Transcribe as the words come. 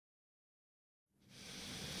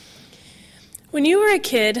When you were a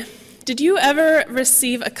kid, did you ever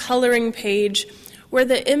receive a coloring page where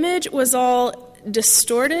the image was all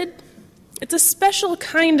distorted? It's a special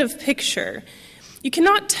kind of picture. You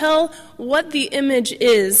cannot tell what the image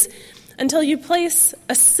is until you place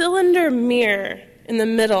a cylinder mirror in the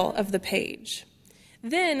middle of the page.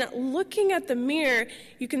 Then, looking at the mirror,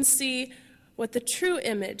 you can see what the true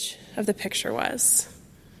image of the picture was.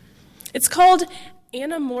 It's called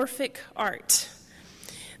anamorphic art.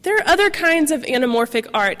 There are other kinds of anamorphic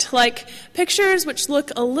art, like pictures which look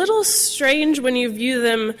a little strange when you view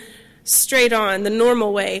them straight on, the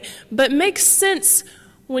normal way, but make sense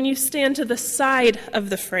when you stand to the side of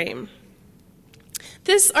the frame.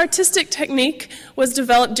 This artistic technique was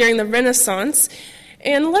developed during the Renaissance,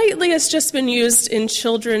 and lately it's just been used in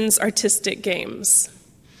children's artistic games.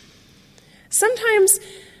 Sometimes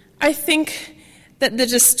I think that the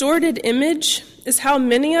distorted image is how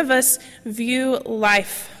many of us view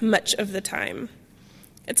life much of the time.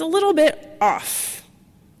 It's a little bit off,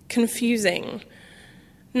 confusing,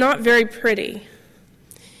 not very pretty.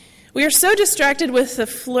 We are so distracted with the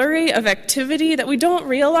flurry of activity that we don't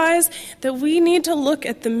realize that we need to look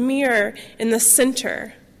at the mirror in the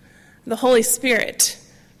center, the Holy Spirit,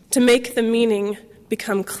 to make the meaning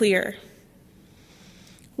become clear.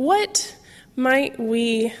 What might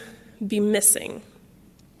we be missing?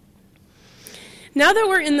 Now that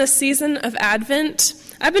we're in the season of Advent,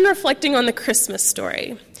 I've been reflecting on the Christmas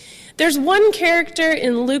story. There's one character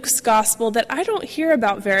in Luke's gospel that I don't hear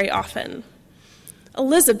about very often: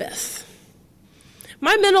 Elizabeth.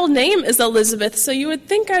 My middle name is Elizabeth, so you would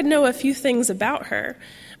think I'd know a few things about her,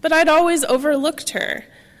 but I'd always overlooked her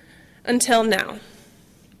until now.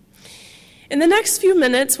 In the next few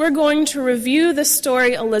minutes, we're going to review the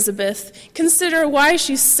story Elizabeth, consider why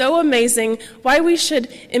she's so amazing, why we should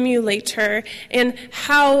emulate her, and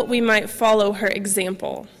how we might follow her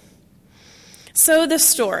example. So the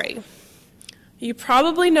story. You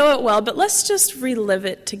probably know it well, but let's just relive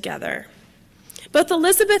it together. Both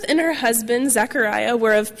Elizabeth and her husband, Zechariah,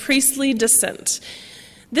 were of priestly descent.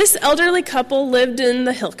 This elderly couple lived in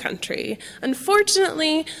the hill country.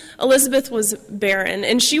 Unfortunately, Elizabeth was barren,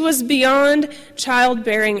 and she was beyond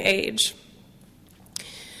childbearing age.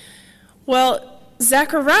 Well,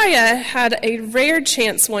 Zechariah had a rare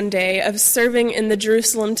chance one day of serving in the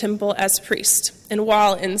Jerusalem temple as priest. And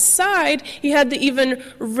while inside, he had the even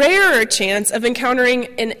rarer chance of encountering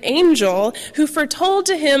an angel who foretold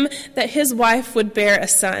to him that his wife would bear a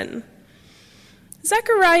son.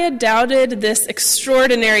 Zechariah doubted this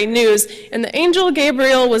extraordinary news, and the angel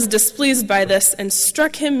Gabriel was displeased by this and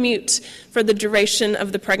struck him mute for the duration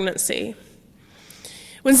of the pregnancy.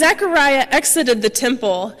 When Zechariah exited the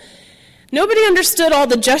temple, nobody understood all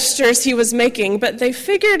the gestures he was making, but they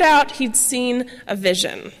figured out he'd seen a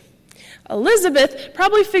vision. Elizabeth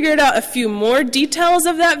probably figured out a few more details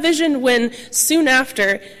of that vision when, soon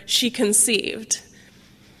after, she conceived.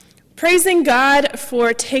 Praising God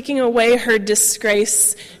for taking away her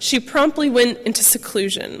disgrace, she promptly went into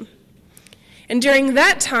seclusion. And during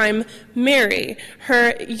that time, Mary,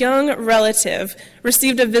 her young relative,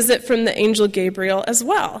 received a visit from the angel Gabriel as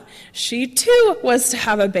well. She too was to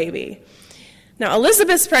have a baby. Now,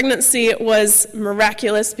 Elizabeth's pregnancy was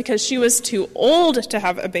miraculous because she was too old to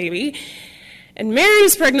have a baby, and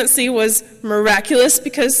Mary's pregnancy was miraculous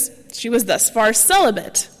because she was thus far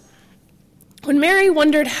celibate. When Mary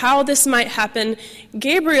wondered how this might happen,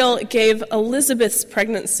 Gabriel gave Elizabeth's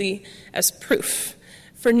pregnancy as proof.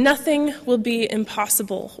 For nothing will be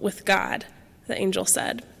impossible with God, the angel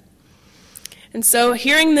said. And so,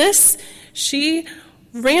 hearing this, she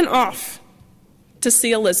ran off to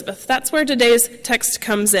see Elizabeth. That's where today's text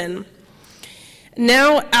comes in.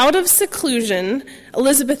 Now, out of seclusion,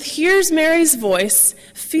 Elizabeth hears Mary's voice,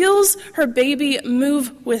 feels her baby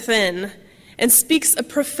move within, and speaks a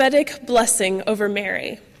prophetic blessing over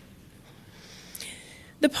Mary.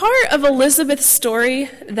 The part of Elizabeth's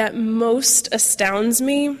story that most astounds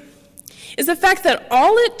me is the fact that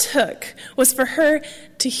all it took was for her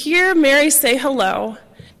to hear Mary say hello,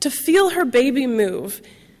 to feel her baby move,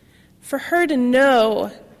 for her to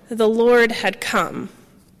know the Lord had come.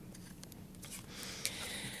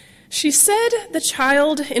 She said the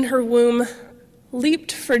child in her womb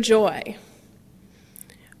leaped for joy.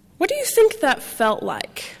 What do you think that felt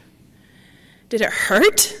like? Did it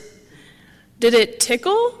hurt? Did it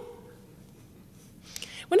tickle?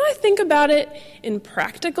 When I think about it in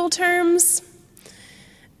practical terms,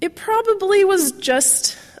 it probably was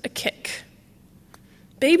just a kick.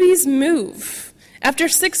 Babies move. After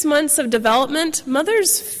 6 months of development,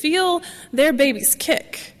 mothers feel their babies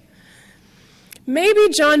kick. Maybe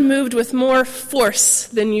John moved with more force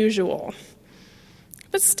than usual.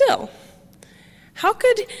 But still, How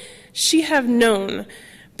could she have known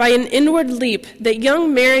by an inward leap that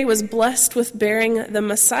young Mary was blessed with bearing the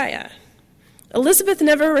Messiah? Elizabeth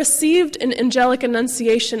never received an angelic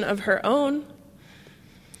annunciation of her own.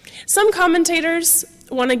 Some commentators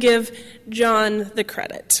want to give John the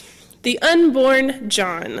credit. The unborn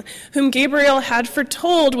John, whom Gabriel had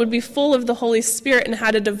foretold would be full of the Holy Spirit and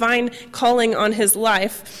had a divine calling on his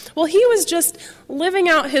life, well, he was just living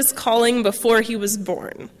out his calling before he was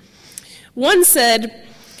born. One said,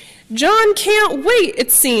 John can't wait,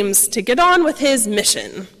 it seems, to get on with his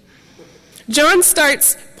mission. John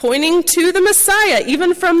starts pointing to the Messiah,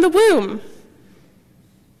 even from the womb.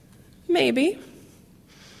 Maybe.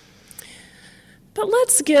 But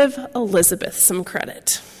let's give Elizabeth some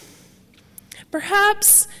credit.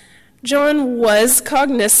 Perhaps John was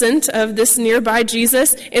cognizant of this nearby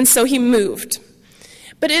Jesus, and so he moved.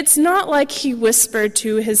 But it's not like he whispered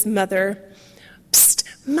to his mother, Psst,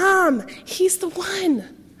 Mom, he's the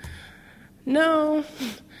one. No,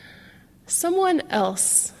 someone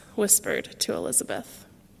else whispered to Elizabeth.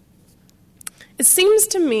 It seems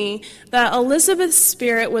to me that Elizabeth's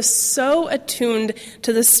spirit was so attuned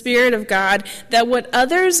to the Spirit of God that what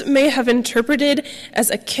others may have interpreted as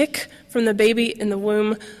a kick from the baby in the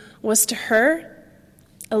womb was to her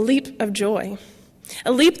a leap of joy,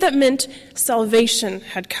 a leap that meant salvation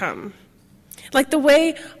had come. Like the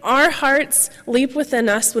way our hearts leap within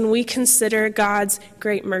us when we consider God's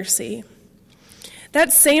great mercy.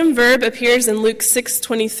 That same verb appears in Luke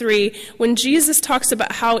 6:23 when Jesus talks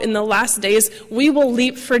about how in the last days we will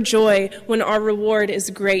leap for joy when our reward is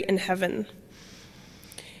great in heaven.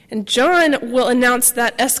 And John will announce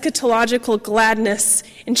that eschatological gladness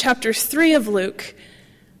in chapter 3 of Luke.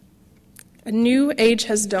 A new age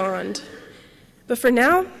has dawned. But for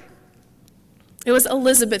now, it was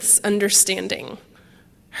Elizabeth's understanding,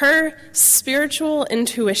 her spiritual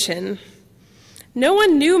intuition. No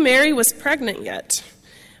one knew Mary was pregnant yet,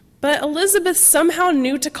 but Elizabeth somehow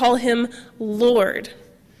knew to call him Lord.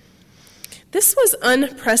 This was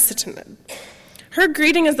unprecedented. Her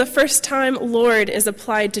greeting is the first time Lord is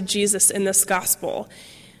applied to Jesus in this gospel.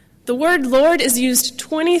 The word Lord is used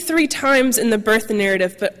 23 times in the birth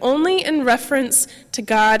narrative, but only in reference to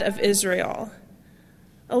God of Israel.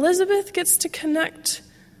 Elizabeth gets to connect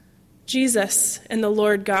Jesus and the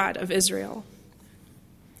Lord God of Israel.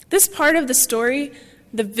 This part of the story,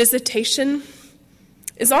 the visitation,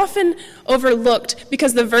 is often overlooked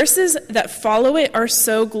because the verses that follow it are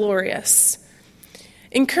so glorious.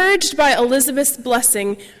 Encouraged by Elizabeth's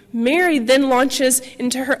blessing, Mary then launches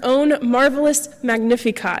into her own marvelous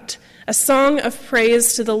Magnificat, a song of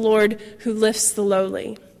praise to the Lord who lifts the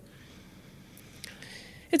lowly.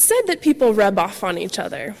 It's said that people rub off on each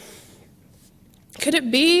other. Could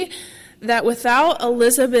it be that without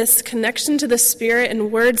Elizabeth's connection to the Spirit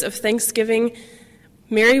and words of thanksgiving,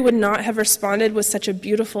 Mary would not have responded with such a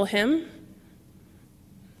beautiful hymn?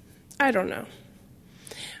 I don't know.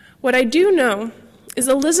 What I do know is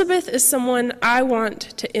Elizabeth is someone I want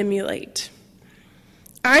to emulate.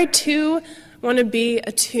 I too want to be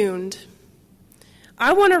attuned.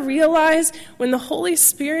 I want to realize when the Holy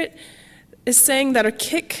Spirit is saying that a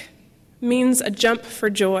kick means a jump for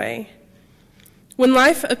joy. When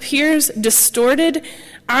life appears distorted,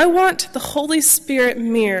 I want the Holy Spirit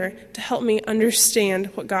mirror to help me understand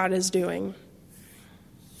what God is doing.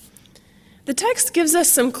 The text gives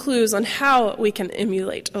us some clues on how we can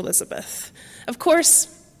emulate Elizabeth. Of course,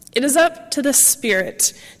 it is up to the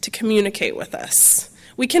Spirit to communicate with us.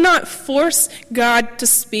 We cannot force God to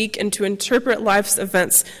speak and to interpret life's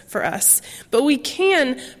events for us, but we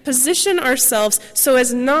can position ourselves so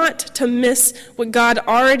as not to miss what God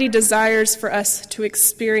already desires for us to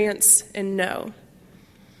experience and know.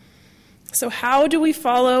 So how do we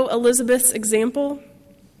follow Elizabeth's example?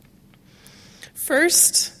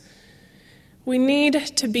 First, we need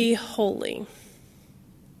to be holy.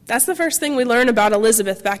 That's the first thing we learn about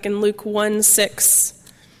Elizabeth back in Luke 1:6.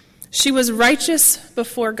 She was righteous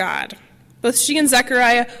before God. Both she and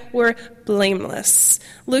Zechariah were blameless.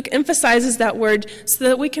 Luke emphasizes that word so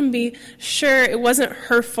that we can be sure it wasn't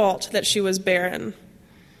her fault that she was barren.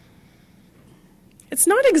 It's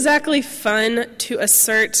not exactly fun to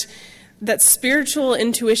assert that spiritual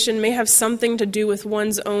intuition may have something to do with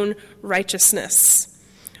one's own righteousness.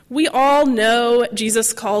 We all know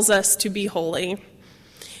Jesus calls us to be holy.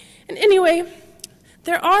 And anyway,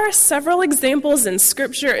 there are several examples in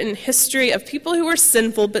Scripture and history of people who were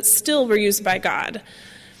sinful but still were used by God.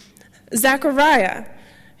 Zechariah,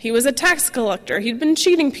 he was a tax collector. He'd been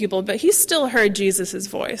cheating people, but he still heard Jesus'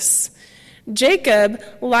 voice. Jacob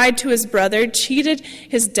lied to his brother, cheated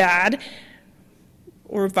his dad,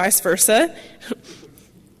 or vice versa.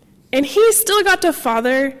 And he still got to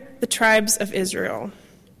father the tribes of Israel.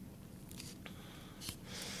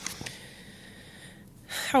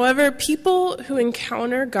 However, people who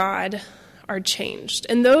encounter God are changed.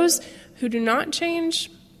 And those who do not change,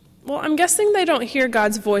 well, I'm guessing they don't hear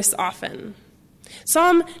God's voice often.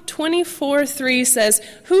 Psalm 24:3 says,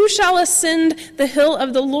 "Who shall ascend the hill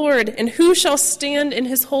of the Lord, and who shall stand in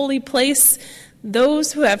his holy place?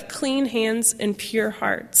 Those who have clean hands and pure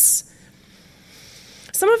hearts."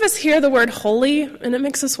 Some of us hear the word holy, and it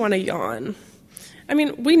makes us want to yawn. I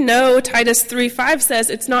mean, we know Titus 3:5 says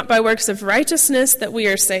it's not by works of righteousness that we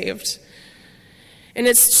are saved. And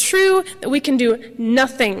it's true that we can do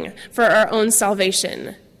nothing for our own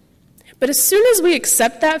salvation. But as soon as we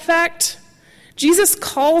accept that fact, Jesus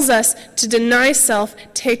calls us to deny self,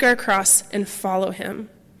 take our cross, and follow him.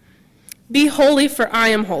 Be holy, for I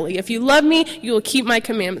am holy. If you love me, you will keep my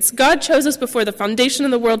commandments. God chose us before the foundation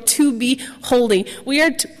of the world to be holy. We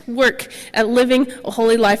are to work at living a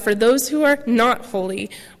holy life, for those who are not holy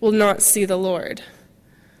will not see the Lord.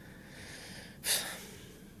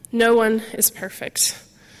 No one is perfect.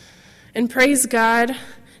 And praise God,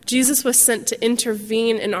 Jesus was sent to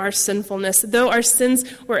intervene in our sinfulness. Though our sins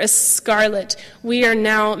were as scarlet, we are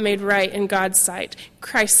now made right in God's sight.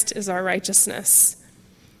 Christ is our righteousness.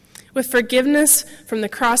 With forgiveness from the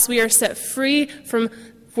cross, we are set free from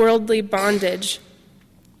worldly bondage.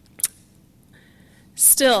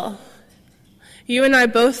 Still, you and I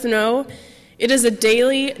both know it is a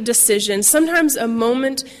daily decision, sometimes a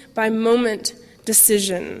moment-by-moment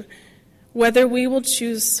decision, whether we will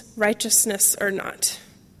choose righteousness or not.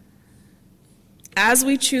 As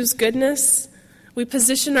we choose goodness, we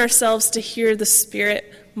position ourselves to hear the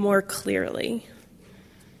Spirit more clearly.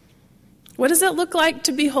 What does it look like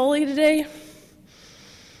to be holy today?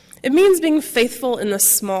 It means being faithful in the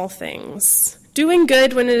small things, doing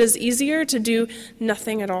good when it is easier to do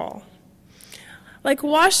nothing at all. Like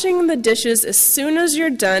washing the dishes as soon as you're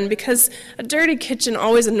done because a dirty kitchen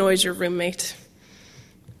always annoys your roommate.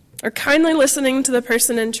 Or kindly listening to the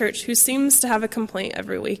person in church who seems to have a complaint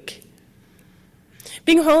every week.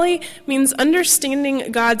 Being holy means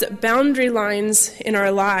understanding God's boundary lines in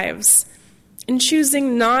our lives and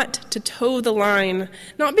choosing not to toe the line,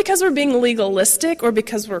 not because we're being legalistic or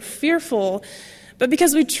because we're fearful, but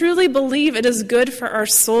because we truly believe it is good for our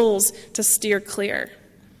souls to steer clear.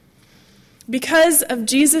 Because of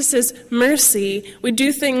Jesus' mercy, we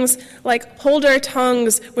do things like hold our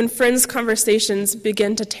tongues when friends' conversations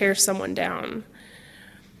begin to tear someone down.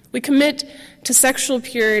 We commit to sexual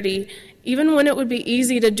purity even when it would be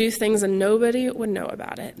easy to do things and nobody would know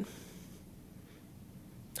about it.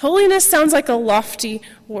 Holiness sounds like a lofty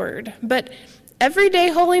word, but everyday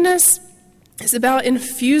holiness is about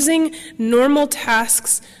infusing normal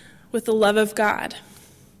tasks with the love of God.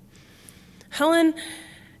 Helen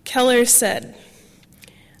Keller said,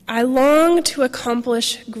 "I long to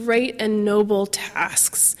accomplish great and noble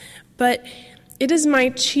tasks, but it is my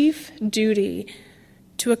chief duty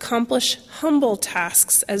to accomplish humble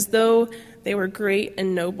tasks as though they were great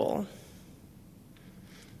and noble."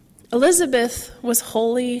 Elizabeth was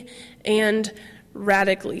holy and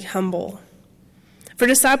radically humble. For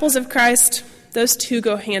disciples of Christ, those two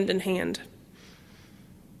go hand in hand.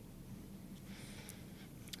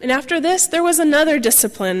 And after this, there was another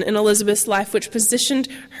discipline in Elizabeth's life which positioned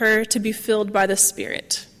her to be filled by the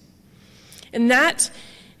Spirit. And that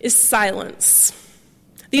is silence.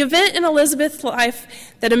 The event in Elizabeth's life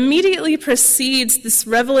that immediately precedes this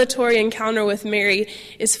revelatory encounter with Mary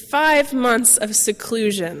is 5 months of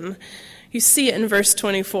seclusion. You see it in verse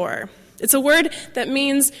 24. It's a word that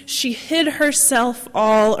means she hid herself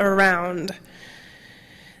all around.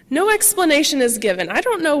 No explanation is given. I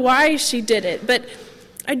don't know why she did it, but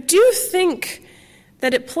I do think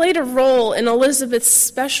that it played a role in Elizabeth's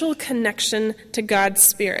special connection to God's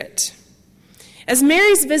Spirit. As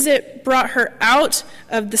Mary's visit brought her out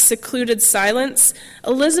of the secluded silence,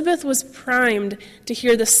 Elizabeth was primed to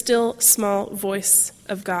hear the still, small voice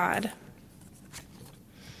of God.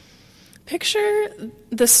 Picture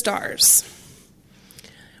the stars.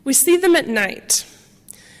 We see them at night,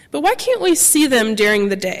 but why can't we see them during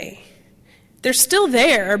the day? They're still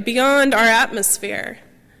there, beyond our atmosphere.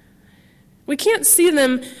 We can't see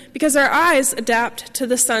them because our eyes adapt to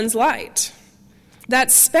the sun's light.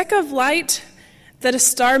 That speck of light that a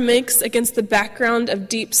star makes against the background of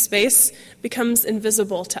deep space becomes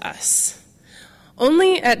invisible to us.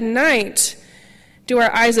 Only at night do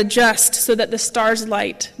our eyes adjust so that the star's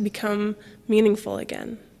light become meaningful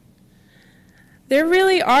again. There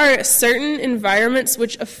really are certain environments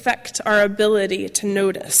which affect our ability to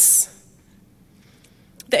notice.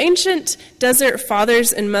 The ancient desert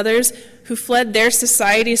fathers and mothers who fled their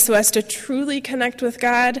society so as to truly connect with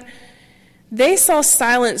God, they saw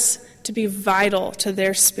silence to be vital to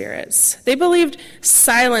their spirits. They believed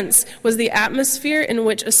silence was the atmosphere in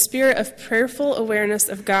which a spirit of prayerful awareness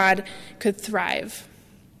of God could thrive.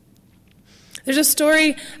 There's a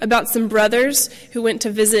story about some brothers who went to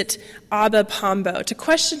visit Abba Pombo to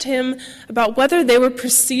question him about whether they were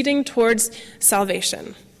proceeding towards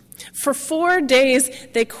salvation. For 4 days,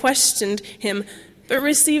 they questioned him, but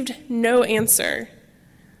received no answer.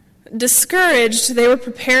 Discouraged, they were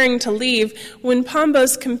preparing to leave when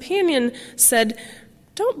Pombo's companion said,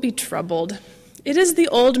 "Don't be troubled. It is the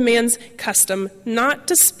old man's custom not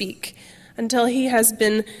to speak until he has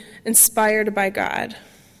been inspired by God."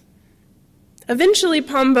 Eventually,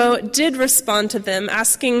 Pombo did respond to them,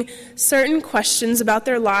 asking certain questions about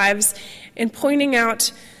their lives and pointing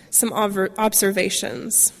out some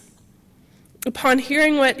observations. Upon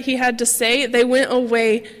hearing what he had to say, they went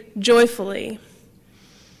away joyfully.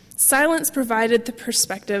 Silence provided the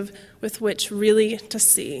perspective with which really to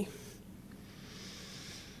see.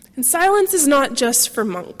 And silence is not just for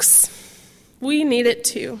monks. We need it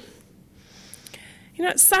too.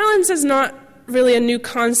 Silence is not really a new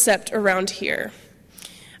concept around here.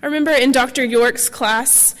 I remember in Dr. York's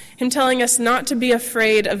class, him telling us not to be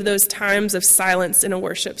afraid of those times of silence in a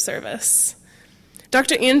worship service.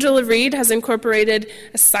 Dr. Angela Reed has incorporated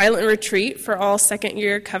a silent retreat for all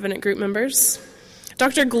second-year Covenant group members.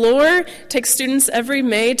 Dr. Glore takes students every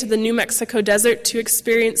May to the New Mexico desert to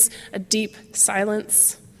experience a deep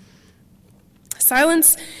silence.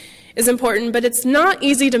 Silence is important, but it's not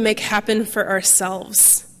easy to make happen for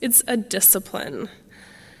ourselves. It's a discipline.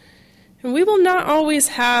 And we will not always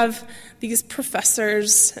have these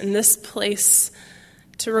professors in this place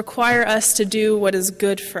to require us to do what is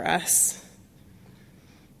good for us.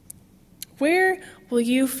 Where will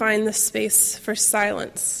you find the space for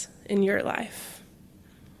silence in your life?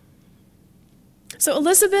 So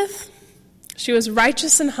Elizabeth, she was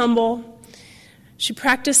righteous and humble. She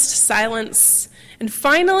practiced silence. And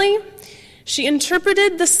finally, she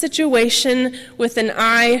interpreted the situation with an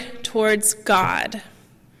eye towards God.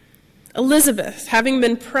 Elizabeth, having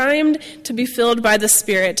been primed to be filled by the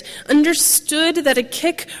Spirit, understood that a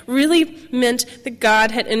kick really meant that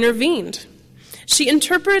God had intervened. She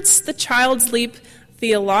interprets the child's leap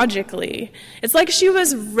theologically. It's like she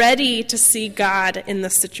was ready to see God in the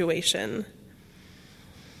situation.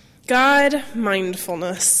 God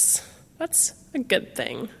mindfulness. That's a good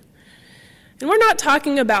thing. And we're not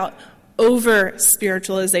talking about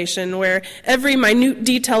over-spiritualization, where every minute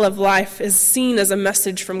detail of life is seen as a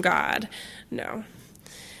message from God. No.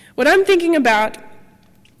 What I'm thinking about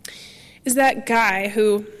is that guy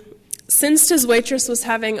who sensed his waitress was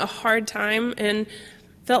having a hard time and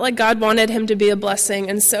felt like God wanted him to be a blessing,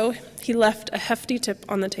 and so he left a hefty tip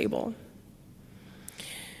on the table.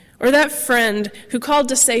 Or that friend who called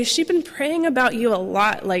to say she'd been praying about you a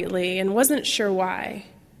lot lately and wasn't sure why.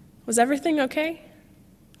 Was everything okay?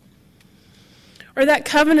 Or that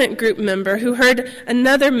Covenant group member who heard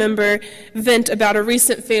another member vent about a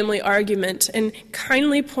recent family argument and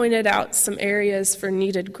kindly pointed out some areas for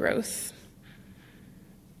needed growth.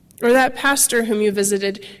 Or that pastor whom you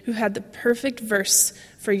visited who had the perfect verse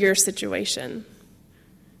for your situation.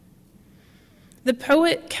 The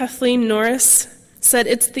poet Kathleen Norris said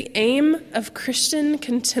it's the aim of Christian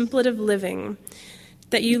contemplative living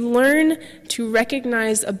that you learn to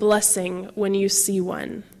recognize a blessing when you see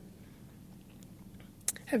one.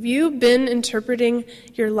 Have you been interpreting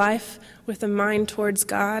your life with a mind towards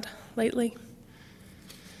God lately?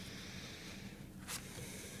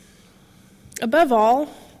 Above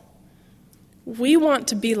all, we want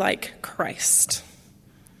to be like Christ.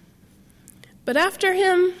 But after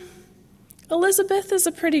him, Elizabeth is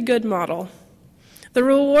a pretty good model. The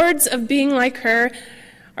rewards of being like her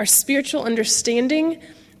are spiritual understanding,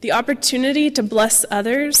 the opportunity to bless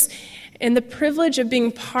others, and the privilege of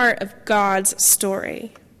being part of God's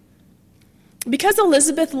story. Because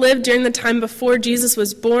Elizabeth lived during the time before Jesus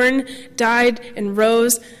was born, died, and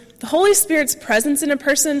rose, the Holy Spirit's presence in a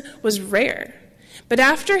person was rare. But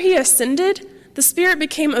after he ascended, the Spirit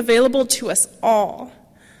became available to us all.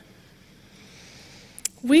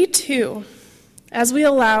 We too, as we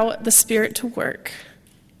allow the Spirit to work,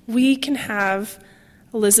 we can have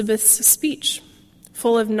Elizabeth's speech,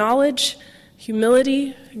 full of knowledge,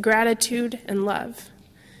 humility, gratitude, and love.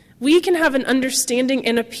 We can have an understanding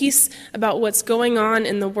and a peace about what's going on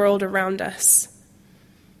in the world around us.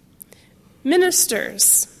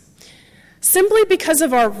 Ministers, simply because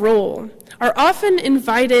of our role, are often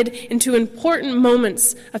invited into important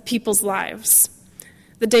moments of people's lives.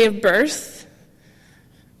 The day of birth,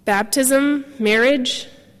 baptism, marriage,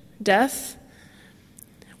 death?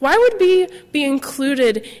 Why would we be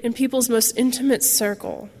included in people's most intimate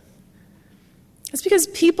circle? It's because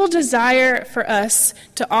people desire for us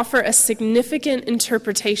to offer a significant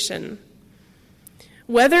interpretation.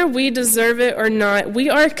 Whether we deserve it or not, we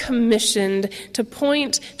are commissioned to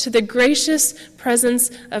point to the gracious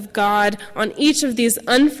presence of God on each of these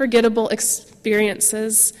unforgettable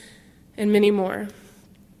experiences and many more.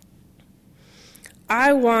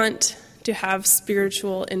 I want to have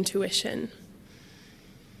spiritual intuition.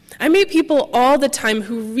 I meet people all the time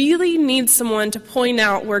who really need someone to point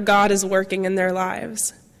out where God is working in their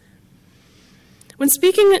lives. When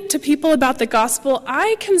speaking to people about the gospel,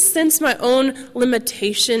 I can sense my own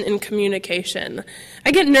limitation in communication.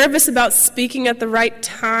 I get nervous about speaking at the right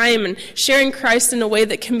time and sharing Christ in a way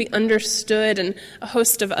that can be understood, and a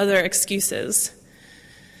host of other excuses.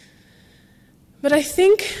 But I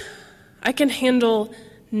think I can handle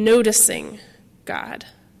noticing God.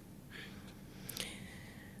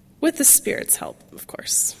 With the Spirit's help, of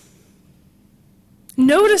course.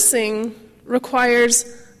 Noticing requires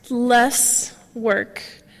less work,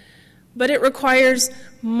 but it requires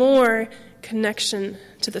more connection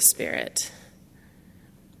to the Spirit.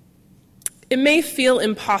 It may feel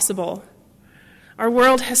impossible. Our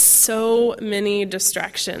world has so many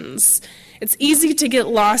distractions. It's easy to get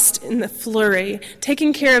lost in the flurry,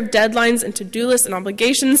 taking care of deadlines and to-do lists and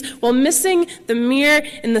obligations while missing the mirror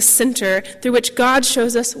in the center through which God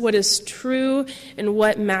shows us what is true and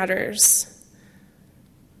what matters.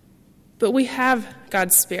 But we have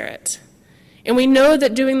God's Spirit, and we know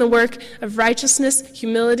that doing the work of righteousness,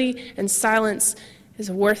 humility, and silence is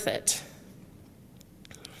worth it.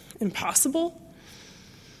 Impossible?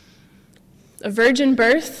 A virgin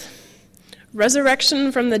birth?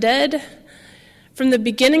 Resurrection from the dead? From the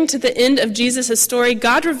beginning to the end of Jesus' story,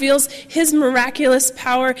 God reveals his miraculous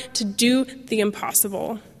power to do the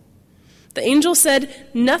impossible. The angel said,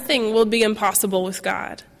 nothing will be impossible with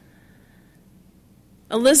God.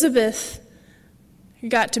 Elizabeth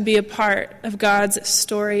got to be a part of God's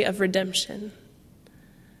story of redemption.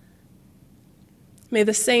 May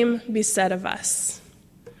the same be said of us.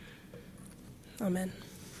 Amen.